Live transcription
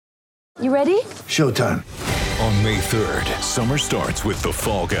You ready? Showtime. On May 3rd, summer starts with The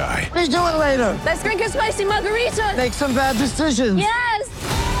Fall Guy. Let's do it later. Let's drink a spicy margarita. Make some bad decisions. Yes!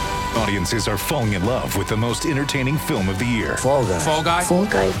 Audiences are falling in love with the most entertaining film of the year. Fall Guy. Fall Guy? Fall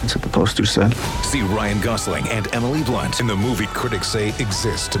Guy. That's what the poster said. See Ryan Gosling and Emily Blunt in the movie critics say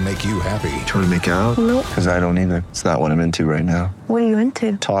exists to make you happy. Trying to make it out? Nope. Because I don't either. It's not what I'm into right now. What are you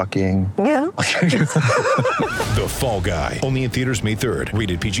into? Talking. Yeah. The Fall Guy. Only in theaters May 3rd.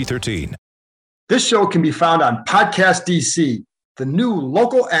 Rated PG-13. This show can be found on Podcast DC, the new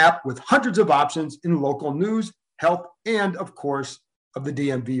local app with hundreds of options in local news, health, and, of course, of the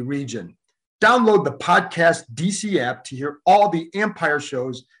DMV region. Download the Podcast DC app to hear all the Empire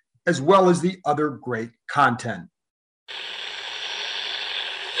shows as well as the other great content.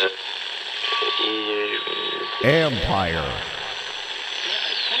 Empire.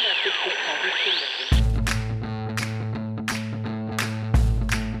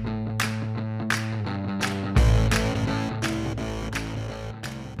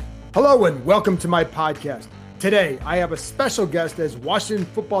 Hello and welcome to my podcast. Today, I have a special guest as Washington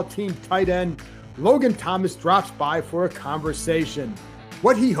football team tight end Logan Thomas drops by for a conversation.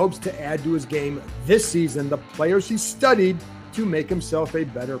 What he hopes to add to his game this season, the players he studied to make himself a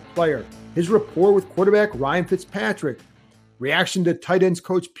better player, his rapport with quarterback Ryan Fitzpatrick, reaction to tight ends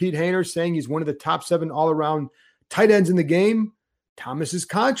coach Pete Haener saying he's one of the top 7 all-around tight ends in the game, Thomas's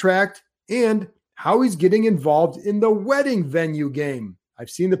contract, and how he's getting involved in the wedding venue game. I've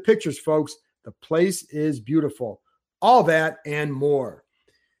seen the pictures, folks. The place is beautiful. All that and more.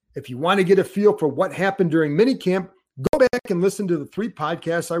 If you want to get a feel for what happened during minicamp, go back and listen to the 3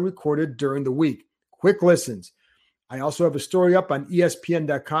 podcasts I recorded during the week. Quick listens. I also have a story up on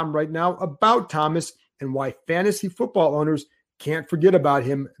ESPN.com right now about Thomas and why fantasy football owners can't forget about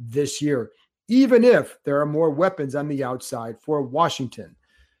him this year, even if there are more weapons on the outside for Washington.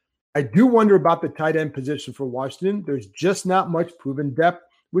 I do wonder about the tight end position for Washington. There's just not much proven depth,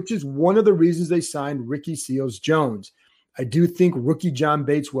 which is one of the reasons they signed Ricky Seals-Jones. I do think rookie John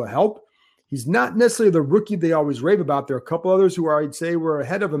Bates will help. He's not necessarily the rookie they always rave about. There are a couple others who I'd say were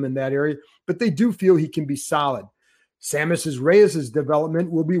ahead of him in that area, but they do feel he can be solid. Sammis Reyes'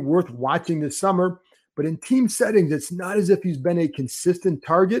 development will be worth watching this summer, but in team settings, it's not as if he's been a consistent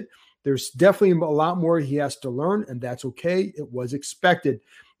target. There's definitely a lot more he has to learn, and that's okay. It was expected.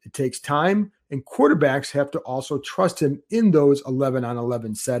 It takes time, and quarterbacks have to also trust him in those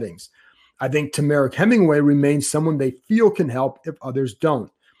 11-on-11 settings. I think Tamarick Hemingway remains someone they feel can help if others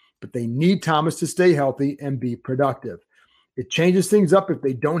don't, but they need Thomas to stay healthy and be productive. It changes things up if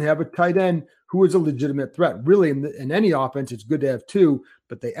they don't have a tight end who is a legitimate threat. Really, in any offense, it's good to have 2,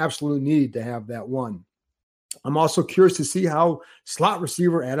 but they absolutely need to have that one. I'm also curious to see how slot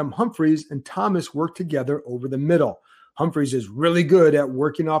receiver Adam Humphries and Thomas work together over the middle. Humphries is really good at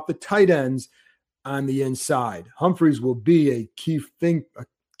working off the tight ends on the inside. Humphries will be a key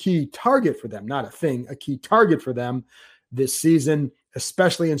target for them, not a thing, a key target for them this season,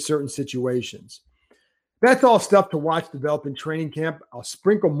 especially in certain situations. That's all stuff to watch develop in training camp. I'll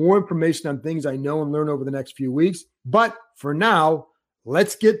sprinkle more information on things I know and learn over the next few weeks. But for now,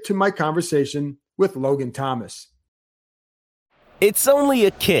 let's get to my conversation with Logan Thomas. It's only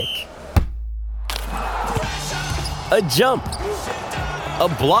a kick. A jump,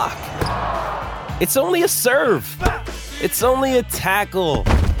 a block. It's only a serve. It's only a tackle,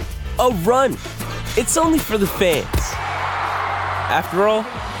 a run. It's only for the fans. After all,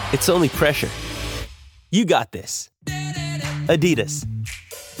 it's only pressure. You got this. Adidas.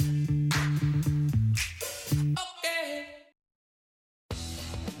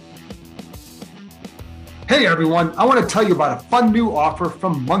 Hey everyone, I want to tell you about a fun new offer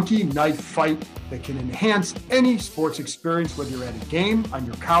from Monkey Knife Fight that can enhance any sports experience, whether you're at a game, on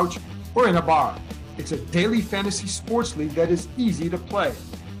your couch, or in a bar. It's a daily fantasy sports league that is easy to play.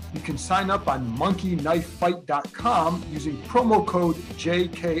 You can sign up on monkeyknifefight.com using promo code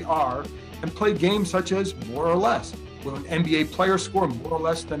JKR and play games such as More or Less. Will an NBA player score more or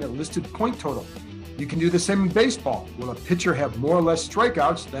less than a listed point total? You can do the same in baseball. Will a pitcher have more or less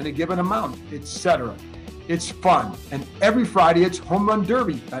strikeouts than a given amount, etc.? It's fun. And every Friday, it's Home Run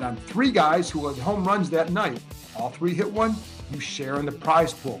Derby. Bet on 3 guys who had home runs that night. All 3 hit one, you share in the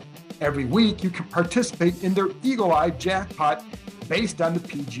prize pool. Every week, you can participate in their Eagle Eye Jackpot based on the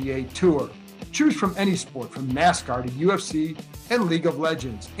PGA Tour. Choose from any sport, from NASCAR to UFC and League of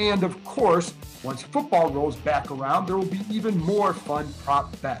Legends. And of course, once football rolls back around, there will be even more fun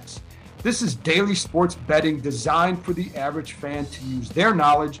prop bets. This is daily sports betting designed for the average fan to use their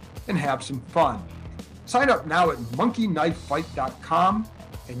knowledge and have some fun. Sign up now at monkeyknifefight.com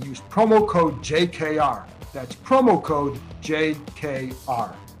and use promo code JKR. That's promo code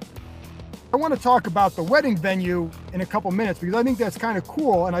JKR. I want to talk about the wedding venue in a couple minutes because I think that's kind of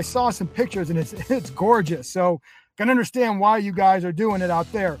cool. And I saw some pictures and it's gorgeous. So I can understand why you guys are doing it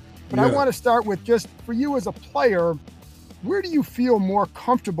out there. But I want to start with just for you as a player, where do you feel more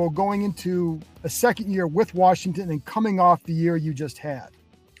comfortable going into a second year with Washington and coming off the year you just had?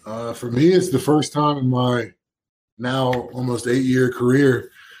 For me, it's the first time in my now almost 8-year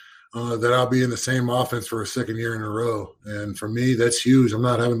career that I'll be in the same offense for a second year in a row. And for me, that's huge. I'm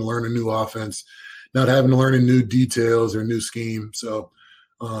not having to learn a new offense, not having to learn new details or new scheme. So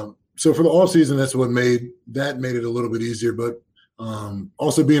for the offseason, that's what made it a little bit easier. But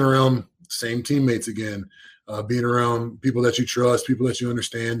also being around same teammates again, being around people that you trust, people that you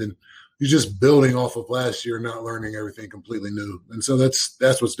understand, and you're just building off of last year, not learning everything completely new. And so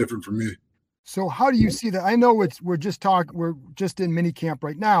that's what's different for me. So how do you see that? I know we're just in mini camp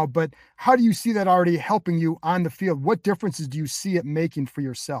right now, but how do you see that already helping you on the field? What differences do you see it making for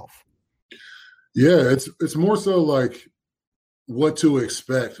yourself? Yeah, it's more so like what to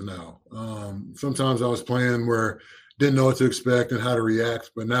expect now. Sometimes I was playing where didn't know what to expect and how to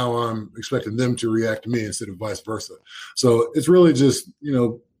react, but now I'm expecting them to react to me instead of vice versa. So it's really just,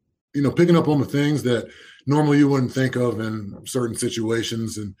 picking up on the things that normally you wouldn't think of in certain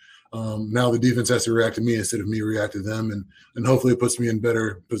situations. And now the defense has to react to me instead of me react to them. And hopefully it puts me in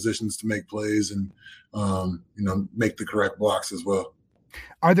better positions to make plays and, make the correct blocks as well.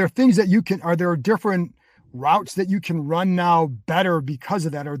 Are there things that are there different routes that you can run now better because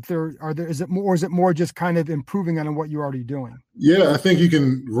of that? Is it more just kind of improving on what you're already doing? Yeah, I think you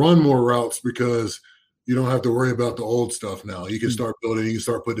can run more routes because you don't have to worry about the old stuff now. You can start building, you can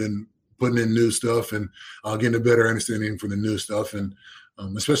start putting in new stuff and getting a better understanding for the new stuff. And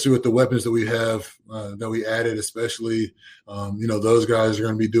especially with the weapons that we have, that we added, especially, those guys are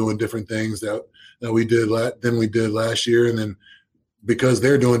going to be doing different things that we did than we did last year. And then because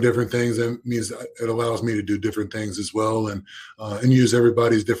they're doing different things, that means it allows me to do different things as well and use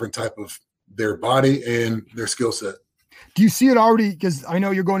everybody's different type of their body and their skill set. Do you see it already? Because I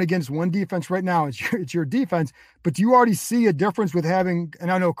know you're going against one defense right now. It's your defense, but do you already see a difference with having,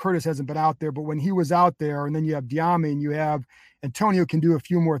 and I know Curtis hasn't been out there, but when he was out there and then you have Diame and you have Antonio can do a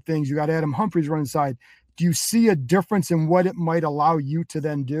few more things. You got Adam Humphries running side. Do you see a difference in what it might allow you to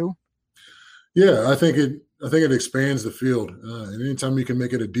then do? Yeah, I think it expands the field. And anytime you can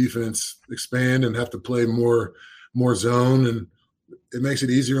make it a defense expand and have to play more zone, and it makes it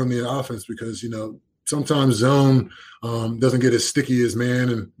easier on the offense because, sometimes zone doesn't get as sticky as man,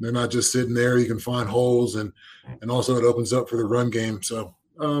 and they're not just sitting there. You can find holes, and also it opens up for the run game. So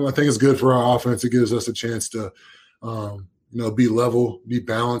I think it's good for our offense. It gives us a chance to, be level, be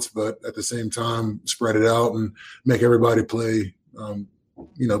balanced, but at the same time, spread it out and make everybody play,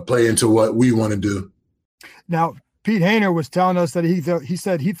 play into what we want to do. Now, Pete Haener was telling us that he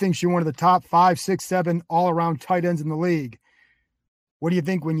said he thinks you're one of the top 5, 6, 7 all-around tight ends in the league. What do you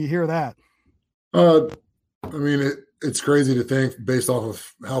think when you hear that? It's crazy to think based off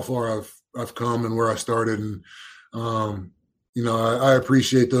of how far I've come and where I started. And, I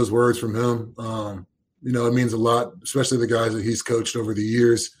appreciate those words from him. It means a lot, especially the guys that he's coached over the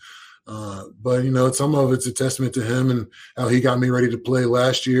years. But some of it's a testament to him and how he got me ready to play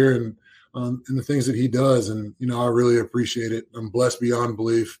last year and the things that he does. And, I really appreciate it. I'm blessed beyond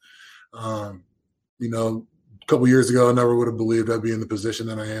belief. A couple years ago, I never would have believed I'd be in the position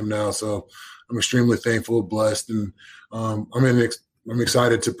that I am now. So I'm extremely thankful, blessed, and I'm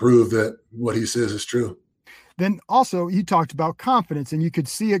excited to prove that what he says is true. Then also you talked about confidence and you could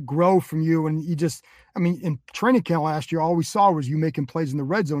see it grow from you. And in training camp last year, all we saw was you making plays in the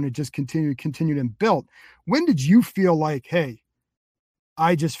red zone. It just continued and built. When did you feel like, hey,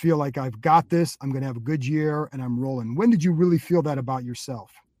 I just feel like I've got this, I'm going to have a good year and I'm rolling? When did you really feel that about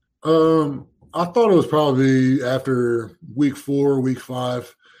yourself? I thought it was probably after week 4, week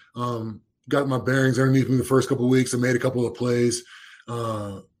 5, got my bearings underneath me the first couple of weeks. I made a couple of plays.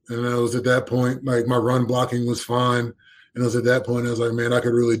 And I was at that point, like my run blocking was fine. And I was at that point, I was like, man, I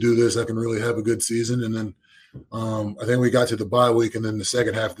could really do this. I can really have a good season. And then I think we got to the bye week. And then the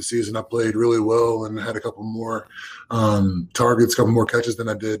second half of the season, I played really well and had a couple more targets, a couple more catches than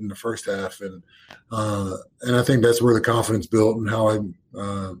I did in the first half. And I think that's where the confidence built and how I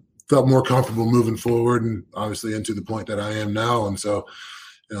felt more comfortable moving forward and obviously into the point that I am now. And so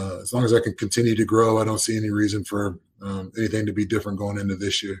as long as I can continue to grow, I don't see any reason for anything to be different going into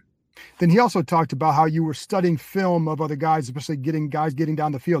this year. Then he also talked about how you were studying film of other guys, especially getting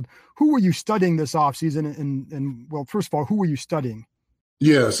down the field. Who were you studying this offseason? And well, first of all, who were you studying?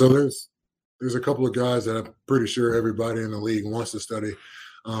 Yeah, so there's a couple of guys that I'm pretty sure everybody in the league wants to study.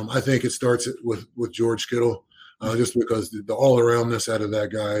 I think it starts with George Kittle. just because the all-aroundness out of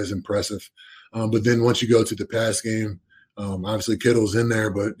that guy is impressive. But then once you go to the pass game, obviously Kittle's in there,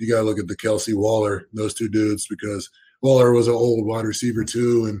 but you got to look at the Kelsey Waller, those two dudes, because Waller was an old wide receiver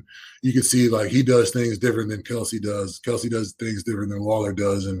too, and you can see like he does things different than Kelsey does. Kelsey does things different than Waller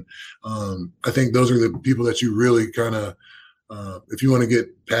does, and I think those are the people that you really kind of, if you want to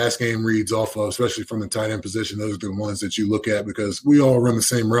get pass game reads off of, especially from the tight end position, those are the ones that you look at because we all run the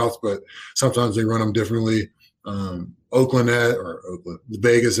same routes, but sometimes they run them differently.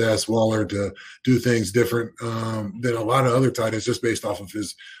 Vegas asked Waller to do things different than a lot of other tight ends just based off of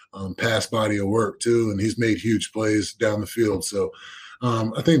his past body of work too, and he's made huge plays down the field. So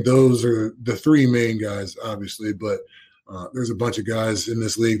I think those are the three main guys, obviously, but there's a bunch of guys in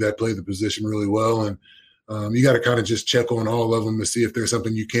this league that play the position really well, and you got to kind of just check on all of them to see if there's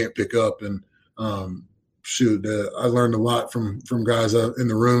something you can't pick up. And I learned a lot from guys in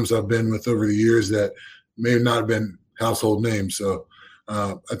the rooms I've been with over the years that may not have been household names. So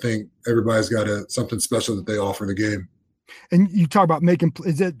I think everybody's got something special that they offer the game. And you talk about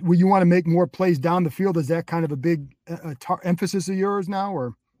will you want to make more plays down the field? Is that kind of a big emphasis of yours now,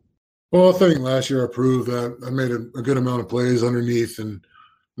 or? Well, I think last year I proved that I made a good amount of plays underneath, and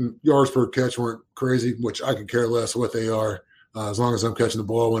yards per catch weren't crazy, which I could care less what they are, as long as I'm catching the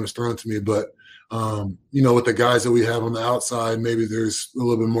ball when it's thrown to me. But with the guys that we have on the outside, maybe there's a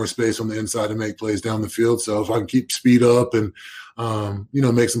little bit more space on the inside to make plays down the field. So if I can keep speed up and,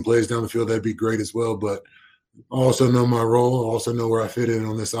 make some plays down the field, that'd be great as well. But I also know my role. I also know where I fit in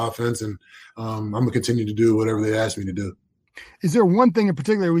on this offense, and I'm going to continue to do whatever they ask me to do. Is there one thing in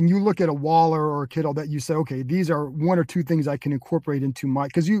particular when you look at a Waller or a Kittle that you say, okay, these are one or two things I can incorporate into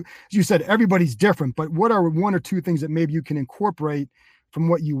because you said everybody's different, but what are one or two things that maybe you can incorporate from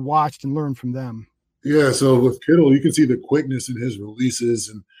what you watched and learned from them? Yeah, so with Kittle, you can see the quickness in his releases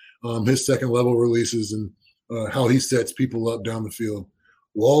and his second level releases and how he sets people up down the field.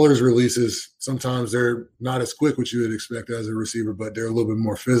 Waller's releases, sometimes they're not as quick, which you would expect as a receiver, but they're a little bit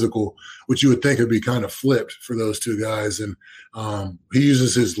more physical, which you would think would be kind of flipped for those two guys. And he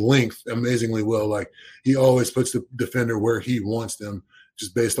uses his length amazingly well. Like he always puts the defender where he wants them,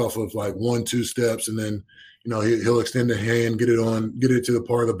 just based off of like 1-2 steps. And then, he'll extend the hand, get it to the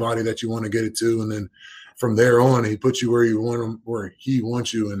part of the body that you want to get it to. And then from there on, he puts you where you want him, where he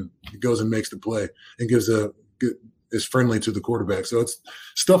wants you, and he goes and makes the play and is friendly to the quarterback. So it's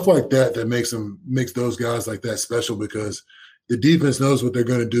stuff like that makes those guys like that special, because the defense knows what they're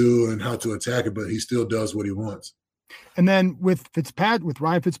going to do and how to attack it, but he still does what he wants. And then with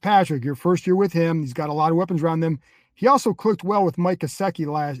Ryan Fitzpatrick, your first year with him, he's got a lot of weapons around them. He also clicked well with Mike Gesicki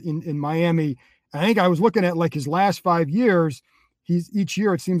in Miami. I think I was looking at like his last 5 years. Each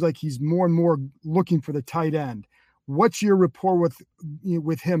year it seems like he's more and more looking for the tight end. What's your rapport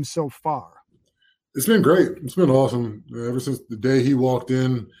with him so far? It's been great. It's been awesome. Ever since the day he walked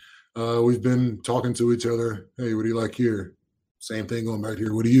in, we've been talking to each other. Hey, what do you like here? Same thing going back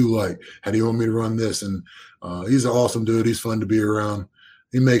here. What do you like? How do you want me to run this? And he's an awesome dude. He's fun to be around.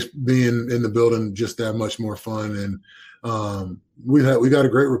 He makes being in the building just that much more fun. And we got a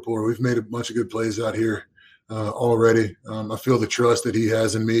great rapport. We've made a bunch of good plays out here already. I feel the trust that he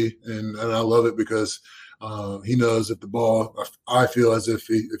has in me, and I love it because he knows that the ball, I feel as if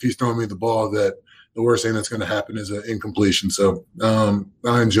he's throwing me the ball, that the worst thing that's going to happen is an incompletion. So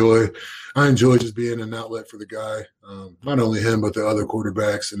I enjoy just being an outlet for the guy, not only him but the other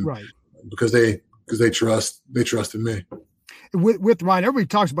quarterbacks, and right, because they trust in me. With Ryan, everybody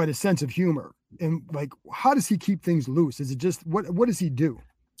talks about his sense of humor, and like, how does he keep things loose? Is it just what does he do?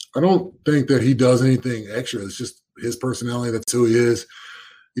 I don't think that he does anything extra. It's just his personality. That's who he is.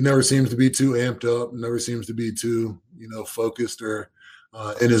 He never seems to be too amped up. Never seems to be too focused or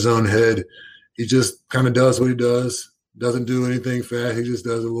in his own head. He just kind of does what he does, doesn't do anything fast. He just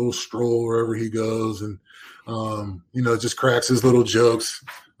does a little stroll wherever he goes, and, just cracks his little jokes.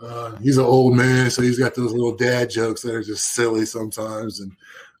 He's an old man, so he's got those little dad jokes that are just silly sometimes.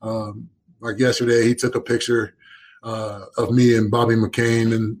 And like yesterday, he took a picture of me and Bobby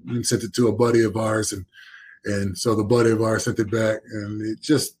McCain and sent it to a buddy of ours. And so the buddy of ours sent it back, and it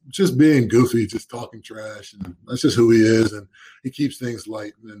just being goofy, just talking trash. And that's just who he is. And he keeps things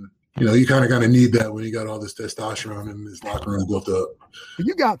light. And, you kind of need that when you got all this testosterone in his locker room built up. But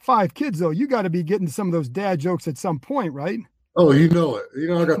you got 5 kids, though. You got to be getting some of those dad jokes at some point, right? Oh, you know it.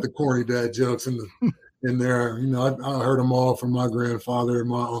 I got the corny dad jokes in there. I heard them all from my grandfather and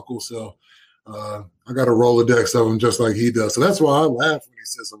my uncle. So I got a Rolodex of them just like he does. So that's why I laugh when he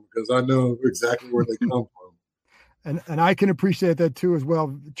says them, because I know exactly where they come from. And I can appreciate that too as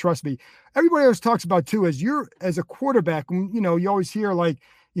well. Trust me. Everybody always talks about too, as a quarterback, you always hear like,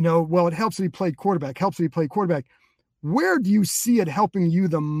 well, it helps that he played quarterback, Where do you see it helping you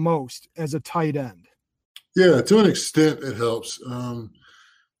the most as a tight end? Yeah, to an extent, it helps.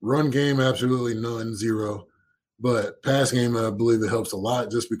 Run game, absolutely none, zero. But pass game, I believe it helps a lot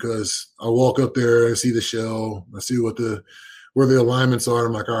just because I walk up there, I see the shell, I see where the alignments are.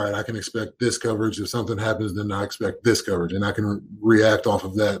 I'm like, all right, I can expect this coverage. If something happens, then I expect this coverage, and I can react off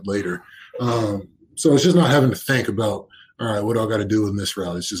of that later. So it's just not having to think about, all right, what do I got to do in this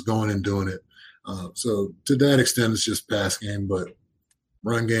route? It's just going and doing it. So to that extent, it's just pass game, but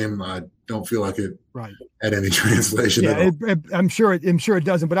run game, I don't feel like it had any translation at all. I'm sure it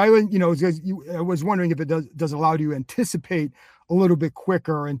doesn't. But I was wondering if it does allow you to anticipate a little bit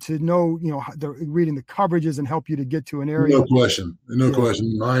quicker and to know, reading the coverages and help you to get to an area. No question.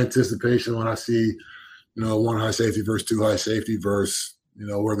 My anticipation when I see, one high safety versus two high safety versus,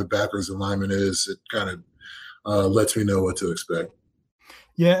 where the backwards alignment is, it kind of lets me know what to expect.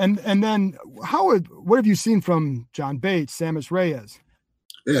 Yeah, and then what have you seen from John Bates, Sammis Reyes?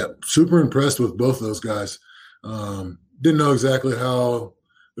 Yeah, super impressed with both those guys. Didn't know exactly how.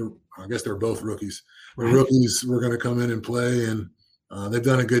 I guess they're both rookies. The rookies were going to come in and play, and they've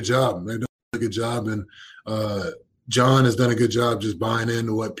done a good job. And John has done a good job just buying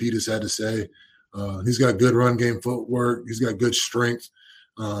into what Pete has had to say. He's got good run game footwork. He's got good strength.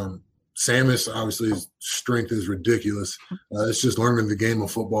 Sammis, obviously, his strength is ridiculous. It's just learning the game of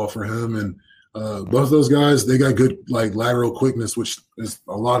football for him. And both those guys, they got good lateral quickness, which is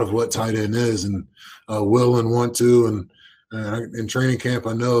a lot of what tight end is, and will and want to. And in training camp,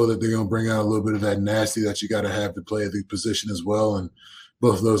 I know that they're going to bring out a little bit of that nasty that you got to have to play the position as well. And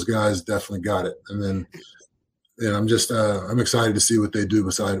both of those guys definitely got it. And then, I'm just I'm excited to see what they do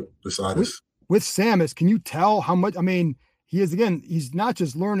beside us. With Sammis, can you tell how much? I mean, he's not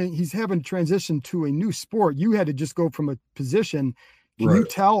just learning; he's having to transition to a new sport. You had to just go from a position. Can you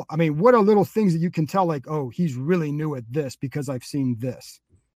tell? I mean, what are little things that you can tell? Like, oh, he's really new at this because I've seen this.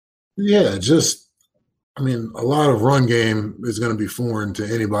 Yeah, a lot of run game is going to be foreign to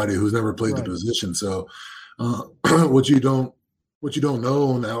anybody who's never played the position. So, what you don't know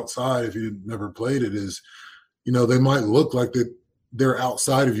on the outside, if you never played it, is, they might look like they're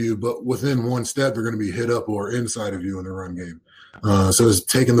outside of you, but within one step, they're going to be hit up or inside of you in the run game. So it's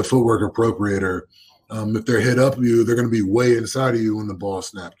taking the footwork appropriate, or if they're hit up you, they're going to be way inside of you when the ball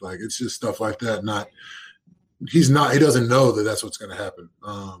snapped. It's just stuff like that. He doesn't know that that's what's going to happen.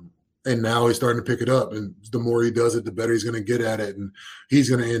 And now he's starting to pick it up, and the more he does it, the better he's going to get at it, and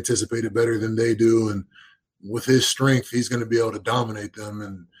he's going to anticipate it better than they do. And with his strength, he's going to be able to dominate them.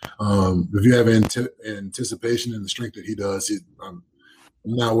 And if you have anticipation and the strength that he does, I'm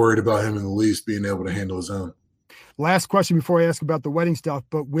not worried about him in the least being able to handle his own. Last question before I ask about the wedding stuff,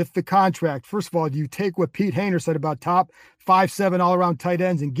 but with the contract, first of all, do you take what Pete Hainer said about top 5'7" all-around tight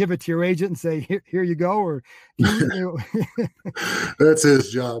ends and give it to your agent and say, here you go? Or That's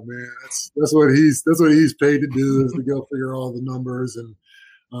his job, man. That's what he's paid to do, is to go figure all the numbers and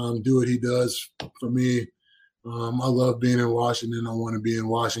do what he does. For me, I love being in Washington. I want to be in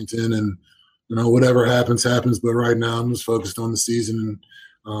Washington, and whatever happens. But right now, I'm just focused on the season, and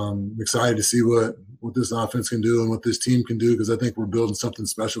I'm excited to see what this offense can do and what this team can do, because I think we're building something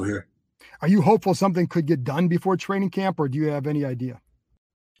special here. Are you hopeful something could get done before training camp, or do you have any idea?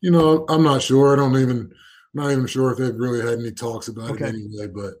 I'm not sure. I'm not even sure if they've really had any talks about it anyway.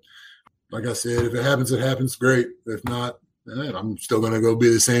 But like I said, if it happens, it happens. Great. If not, I'm still going to go be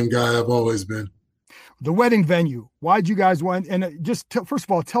the same guy I've always been. The wedding venue. Why'd you guys want? And first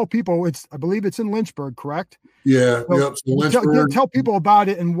of all, tell people I believe it's in Lynchburg, correct? Yeah. So, So Lynchburg. Tell people about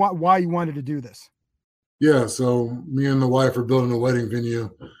it and why you wanted to do this. Yeah. So me and the wife are building a wedding venue.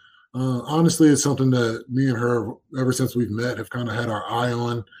 Honestly, it's something that me and her, ever since we've met, have kind of had our eye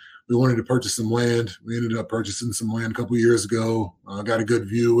on. We wanted to purchase some land. We ended up purchasing some land a couple of years ago. Got a good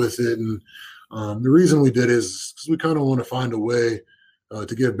view with it. And the reason we did is because we kind of want to find a way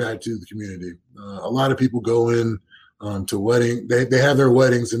to give back to the community. A lot of people go in to wedding. They have their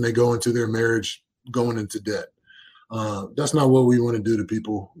weddings and they go into their marriage going into debt. That's not what we want to do to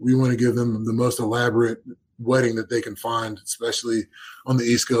people. We want to give them the most elaborate wedding that they can find, especially on the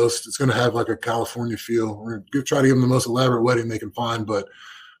East Coast. It's going to have like a California feel. We're going to try to give them the most elaborate wedding they can find, but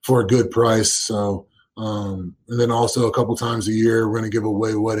for a good price. So, and then also a couple times a year, we're going to give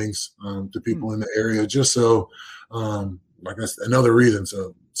away weddings to people in the area, just so, like that's another reason.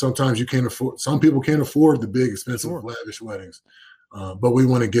 So sometimes some people can't afford the big, expensive, lavish weddings, but we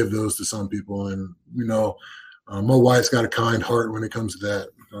want to give those to some people. And, my wife's got a kind heart when it comes to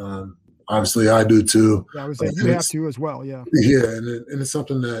that. Obviously, I do too. Yeah, I was saying you have to as well. Yeah. Yeah, and it's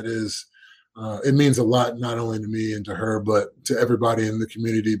something that is it means a lot, not only to me and to her, but to everybody in the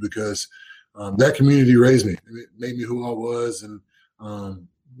community, because that community raised me. It made me who I was, and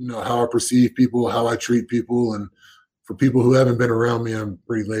how I perceive people, how I treat people. And for people who haven't been around me, I'm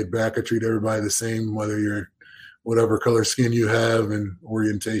pretty laid back. I treat everybody the same, whether you're whatever color skin you have and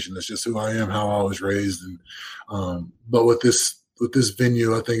orientation. That's just who I am, how I was raised. And but with this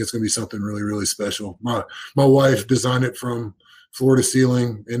venue, I think it's going to be something really, really special. My wife designed it from floor to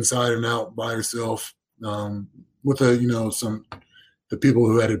ceiling, inside and out, by herself, with the people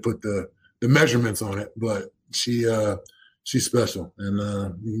who had to put the measurements on it. But she's special, and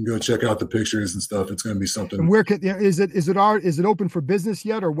you can go check out the pictures and stuff. It's going to be something. And where is it open for business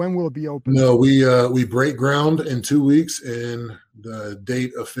yet, or when will it be open? No, we break ground in 2 weeks, and the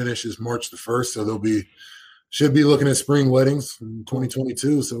date of finish is March the 1st. So should be looking at spring weddings in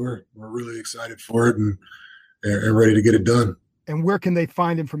 2022. So we're really excited for it and ready to get it done. And where can they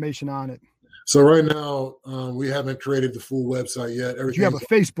find information on it? So right now, we haven't created the full website yet. You have a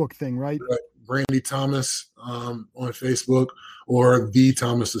Facebook thing, right? Brandy Thomas on Facebook, or The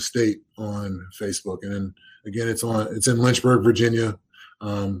Thomas Estate on Facebook. And then again, it's in Lynchburg, Virginia.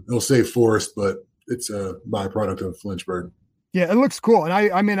 It'll say Forest, but it's a byproduct of Lynchburg. Yeah, it looks cool. And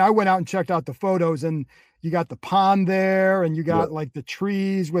I went out and checked out the photos, and you got the pond there, and you got like the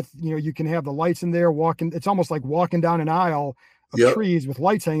trees with, you can have the lights in there walking. It's almost like walking down an aisle of trees with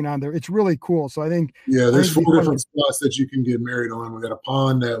lights hanging on there. It's really cool. So I think there's 4 different spots that you can get married on. We got a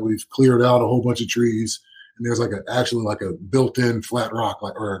pond that we've cleared out a whole bunch of trees, and there's actually a built-in flat rock,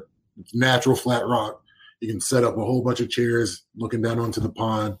 or natural flat rock. You can set up a whole bunch of chairs looking down onto the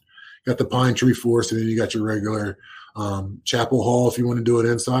pond. Got the pine tree forest, and then you got your regular chapel hall if you want to do it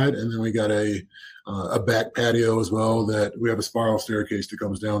inside, and then we got a back patio as well, that we have a spiral staircase that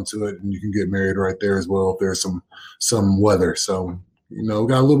comes down to it, and you can get married right there as well if there's some weather. So we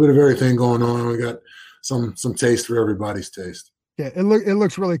got a little bit of everything going on. We got some taste for everybody's taste. Yeah, it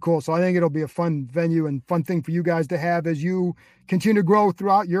looks really cool. So I think it'll be a fun venue and fun thing for you guys to have as you continue to grow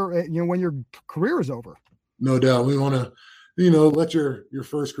throughout your when your career is over. No doubt, we want to let your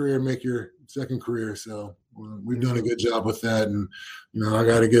first career make your second career. So we've done a good job with that. And, I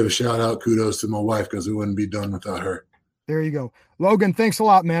got to give a shout out, kudos to my wife, because we wouldn't be done without her. There you go. Logan, thanks a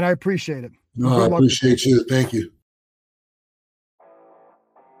lot, man. I appreciate it. No, I appreciate you. Thank you.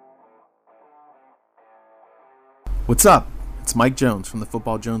 What's up? It's Mike Jones from the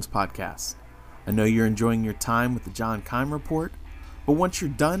Football Jones podcast. I know you're enjoying your time with the John Keim Report, but once you're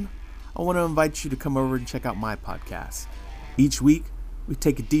done, I want to invite you to come over and check out my podcast. Each week, we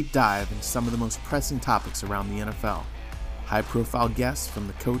take a deep dive into some of the most pressing topics around the NFL. High-profile guests from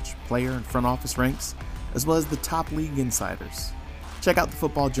the coach, player, and front office ranks, as well as the top league insiders. Check out the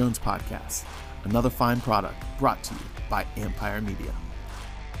Football Jones podcast, another fine product brought to you by Empire Media.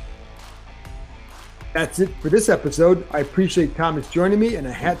 That's it for this episode. I appreciate Thomas joining me, and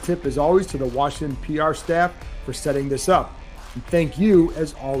a hat tip, as always, to the Washington PR staff for setting this up. And thank you,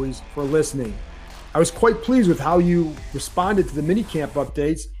 as always, for listening. I was quite pleased with how you responded to the minicamp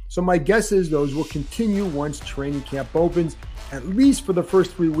updates, so my guess is those will continue once training camp opens, at least for the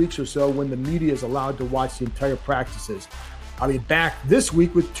first 3 weeks or so when the media is allowed to watch the entire practices. I'll be back this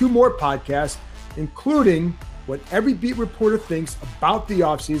week with 2 more podcasts, including what every beat reporter thinks about the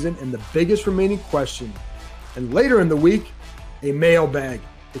offseason and the biggest remaining question. And later in the week, a mailbag.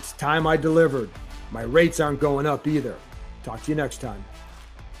 It's time I delivered. My rates aren't going up either. Talk to you next time.